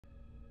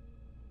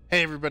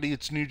Hey everybody,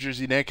 it's New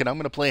Jersey Nick, and I'm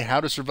going to play How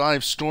to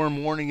Survive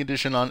Storm Warning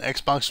Edition on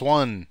Xbox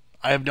One.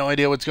 I have no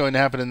idea what's going to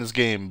happen in this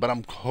game, but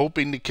I'm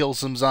hoping to kill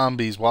some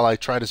zombies while I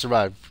try to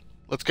survive.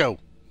 Let's go.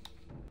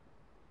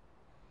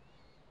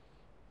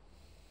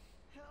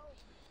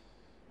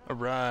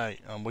 Alright,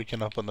 I'm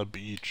waking up on the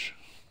beach.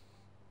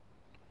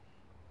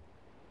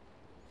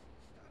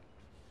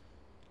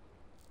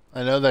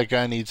 I know that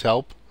guy needs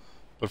help,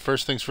 but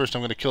first things first,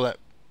 I'm going to kill that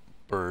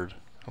bird.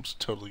 I'm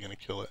just totally going to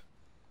kill it.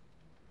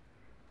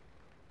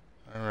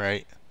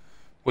 Alright.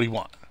 What do you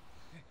want?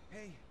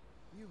 Hey,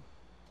 you,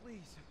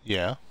 please.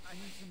 Yeah? I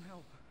need some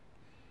help.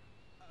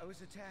 I was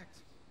attacked.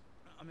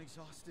 I'm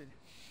exhausted.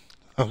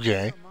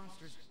 Okay. There are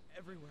monsters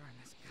everywhere on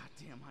this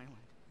goddamn island.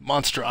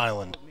 Monster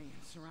Island. They followed me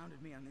and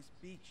surrounded me on this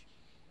beach.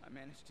 I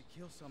managed to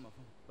kill some of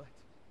them, but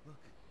look,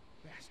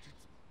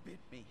 bastards bit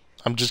me.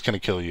 I'm just going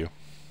to kill you.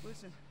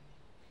 Listen,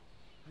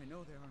 I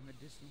know there are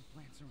medicinal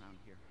plants around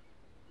here.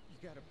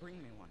 You gotta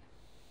bring me one.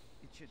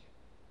 It should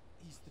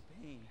ease the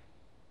pain.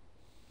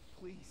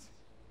 Please,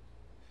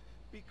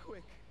 be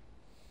quick.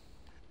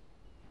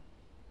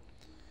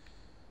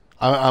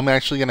 I'm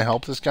actually going to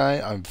help this guy.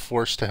 I'm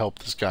forced to help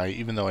this guy,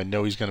 even though I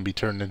know he's going to be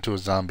turned into a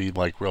zombie,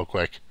 like, real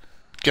quick.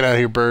 Get out of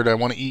here, bird. I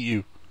want to eat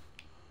you.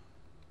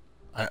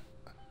 I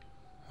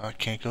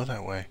can't go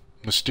that way.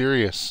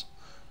 Mysterious.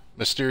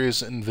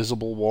 Mysterious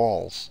invisible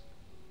walls.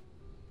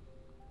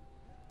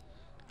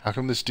 How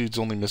come this dude's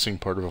only missing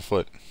part of a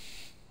foot?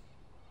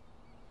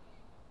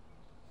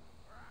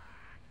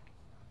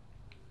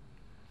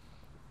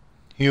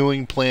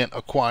 Healing plant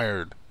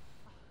acquired.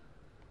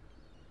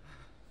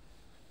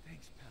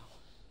 Thanks, pal.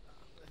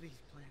 These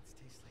plants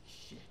taste like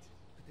shit,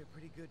 but they're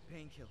pretty good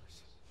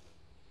painkillers.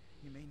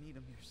 You may need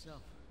them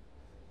yourself.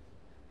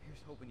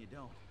 Here's hoping you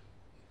don't.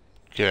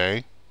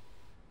 Okay.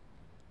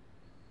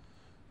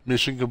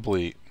 Mission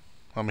complete.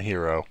 I'm a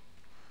hero.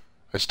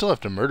 I still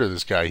have to murder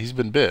this guy. He's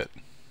been bit.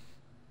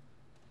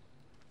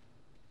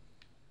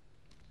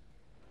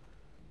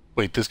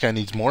 Wait, this guy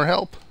needs more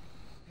help?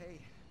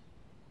 Hey,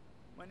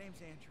 my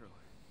name's Andrew.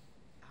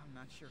 I'm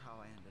not sure how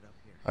I ended up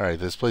here. Alright,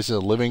 this place is a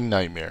living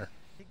nightmare.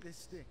 Take this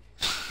stick.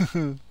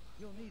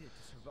 You'll need it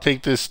to survive.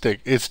 Take this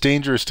stick. It's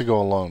dangerous to go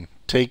alone.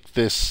 Take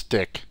this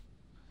stick.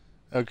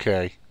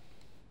 Okay.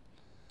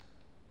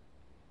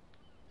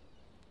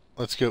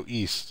 Let's go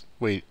east.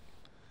 Wait.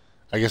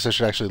 I guess I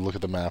should actually look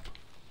at the map.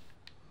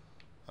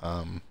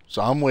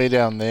 So I'm way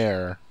down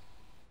there.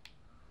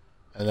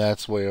 And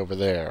that's way over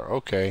there.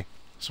 Okay.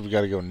 So we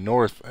gotta go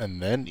north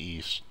and then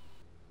east.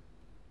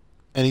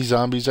 Any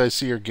zombies I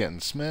see are getting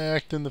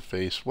smacked in the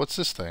face. What's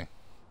this thing?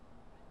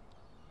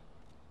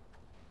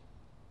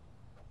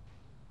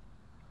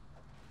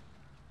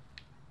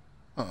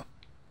 Huh.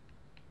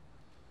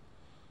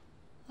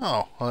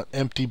 Oh, an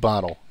empty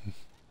bottle.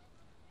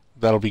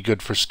 That'll be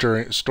good for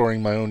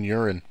storing my own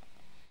urine.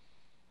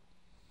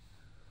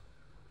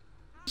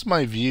 This is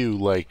my view,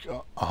 like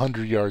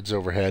 100 yards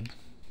overhead.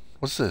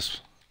 What's this?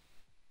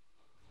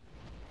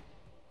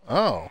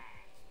 Oh.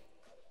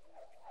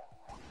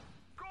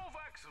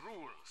 Kovac's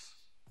rules.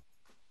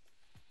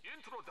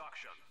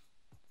 Introduction.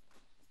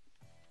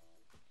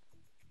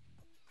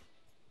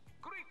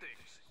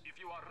 Greetings. If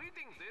you are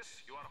reading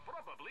this, you are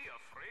probably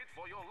afraid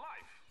for your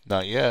life.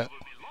 Not yet. You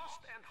will be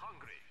lost and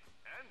hungry.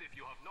 And if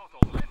you have not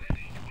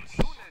already, you will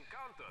soon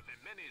encounter the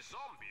many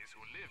zombies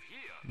who live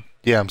here.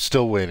 Yeah, I'm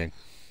still waiting.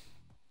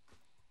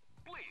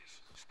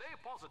 Please, stay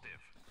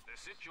positive. The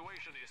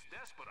situation is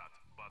desperate,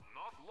 but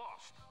not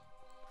lost.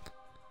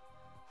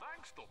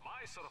 Thanks to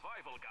my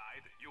survival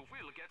guide, you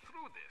will get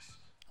through this.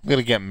 I'm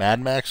gonna get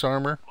Mad Max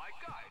armor. My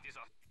guide is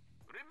a...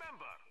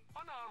 Remember,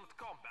 unarmed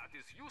combat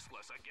is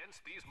useless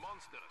against these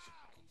monsters.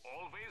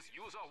 Always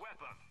use a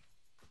weapon.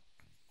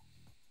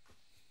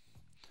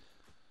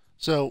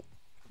 So,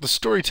 the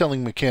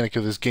storytelling mechanic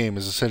of this game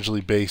is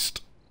essentially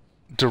based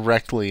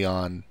directly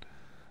on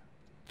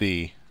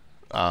the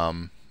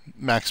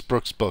Max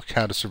Brooks book,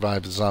 How to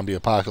Survive the Zombie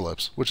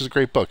Apocalypse, which is a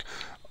great book.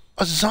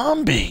 A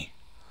zombie!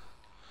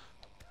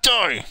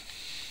 Die!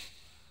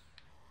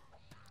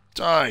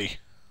 Die!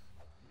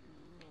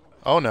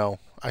 Oh no,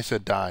 I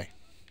said die.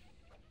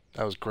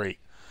 That was great.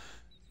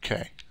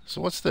 Okay, so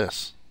what's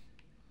this?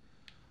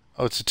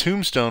 Oh, it's a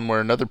tombstone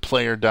where another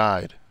player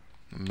died.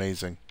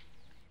 Amazing.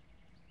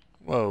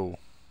 Whoa.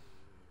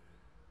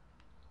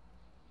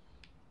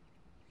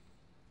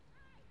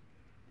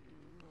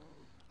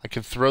 I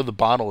can throw the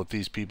bottle at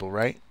these people,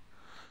 right?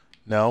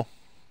 No?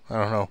 I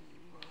don't know.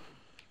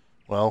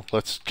 Well,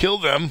 let's kill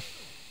them.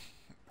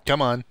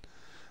 Come on.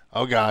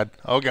 Oh god.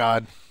 Oh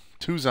god.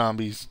 2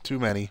 zombies. Too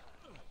many.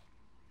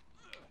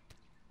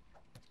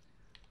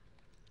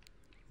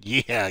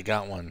 Yeah, I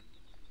got one.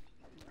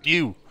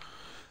 You.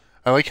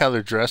 I like how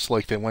they're dressed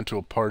like they went to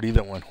a party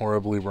that went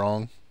horribly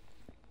wrong.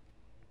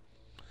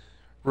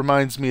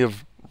 Reminds me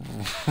of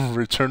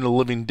Return of the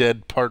Living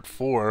Dead Part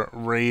 4,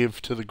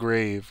 Rave to the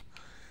Grave.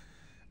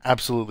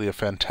 Absolutely a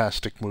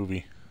fantastic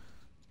movie.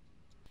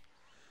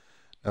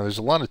 Now there's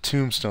a lot of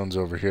tombstones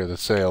over here that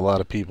say a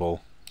lot of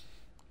people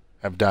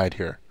have died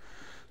here.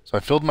 So I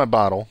filled my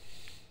bottle.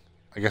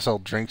 I guess I'll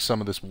drink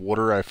some of this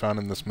water I found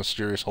in this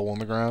mysterious hole in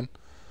the ground.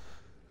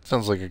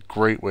 Sounds like a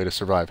great way to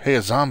survive. Hey,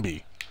 a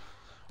zombie.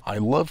 I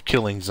love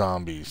killing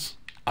zombies.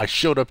 I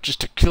showed up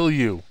just to kill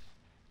you.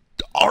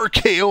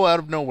 RKO out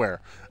of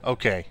nowhere.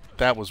 Okay,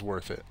 that was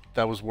worth it.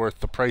 That was worth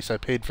the price I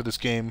paid for this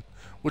game,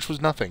 which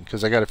was nothing,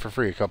 because I got it for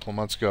free a couple of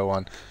months ago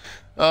on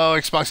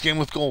Xbox Game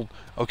with Gold.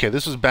 Okay,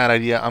 this was a bad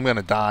idea. I'm going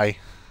to die.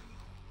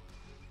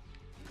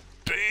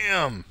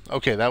 Bam!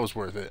 Okay, that was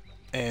worth it.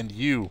 And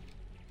you.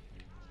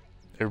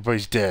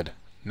 Everybody's dead.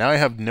 Now I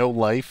have no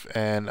life,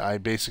 and I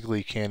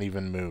basically can't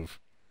even move.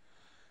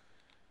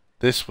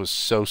 This was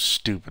so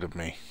stupid of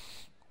me.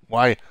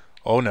 Why?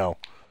 Oh, no.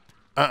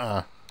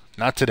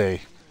 Not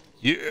today.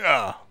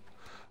 Yeah!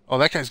 Oh,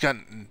 that guy's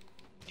gotten...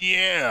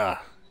 Yeah!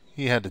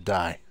 He had to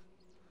die.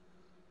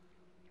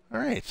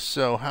 Alright,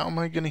 so how am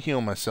I going to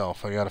heal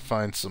myself? I gotta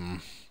find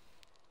some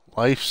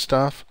life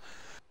stuff.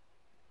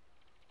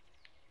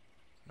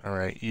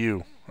 Alright,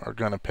 you are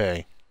gonna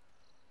pay.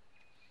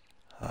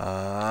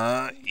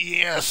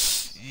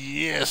 Yes!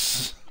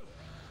 Yes!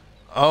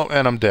 Oh,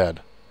 and I'm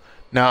dead.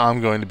 Now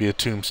I'm going to be a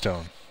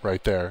tombstone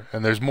right there.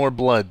 And there's more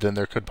blood than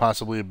there could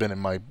possibly have been in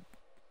my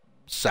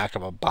sack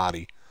of a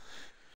body.